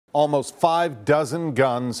Almost 6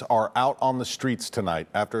 guns are out on the streets tonight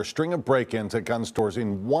after a string of break-ins at gun stores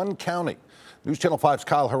in one county. News Channel 5's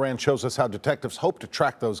Kyle Horan shows us how detectives hope to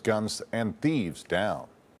track those guns and thieves down.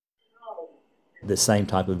 The same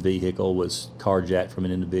type of vehicle was carjacked from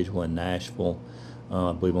an individual in Nashville,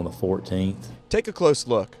 I believe on the 14th. Take a close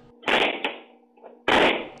look.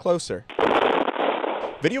 Closer.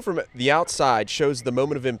 Video from the outside shows the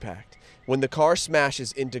moment of impact when the car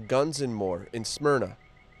smashes into Guns and More in Smyrna.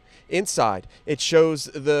 Inside, it shows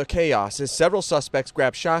the chaos as several suspects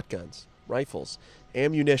grab shotguns, rifles,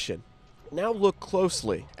 ammunition. Now look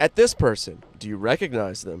closely at this person. Do you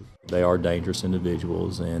recognize them? They are dangerous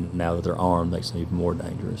individuals, and now that they're armed, makes them even more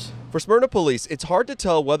dangerous. For Smyrna police, it's hard to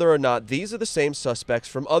tell whether or not these are the same suspects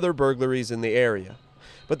from other burglaries in the area.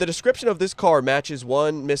 But the description of this car matches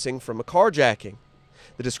one missing from a carjacking.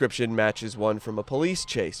 The description matches one from a police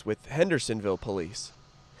chase with Hendersonville police.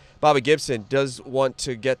 Bobby Gibson does want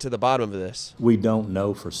to get to the bottom of this. We don't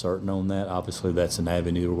know for certain on that. Obviously, that's an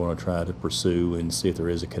avenue we're going to try to pursue and see if there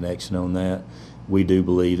is a connection on that. We do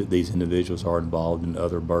believe that these individuals are involved in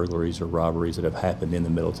other burglaries or robberies that have happened in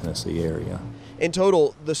the Middle Tennessee area. In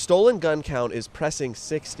total, the stolen gun count is pressing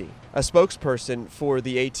 60. A spokesperson for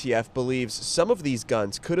the ATF believes some of these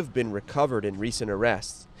guns could have been recovered in recent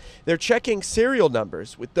arrests. They're checking serial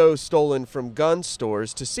numbers with those stolen from gun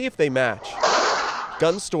stores to see if they match.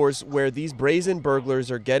 Gun stores where these brazen burglars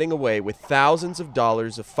are getting away with thousands of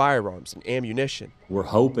dollars of firearms and ammunition. We're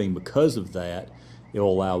hoping because of that, it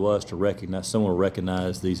will allow us to recognize, someone will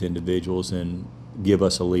recognize these individuals and give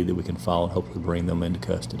us a lead that we can follow and hopefully bring them into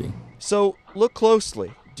custody. So look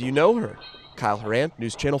closely. Do you know her? Kyle Horan,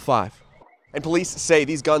 News Channel 5. And police say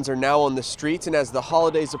these guns are now on the streets, and as the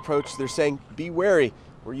holidays approach, they're saying be wary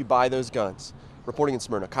where you buy those guns. Reporting in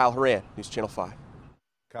Smyrna, Kyle Horan, News Channel 5.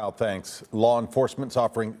 Kyle, thanks. Law enforcement's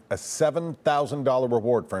offering a $7,000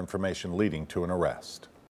 reward for information leading to an arrest.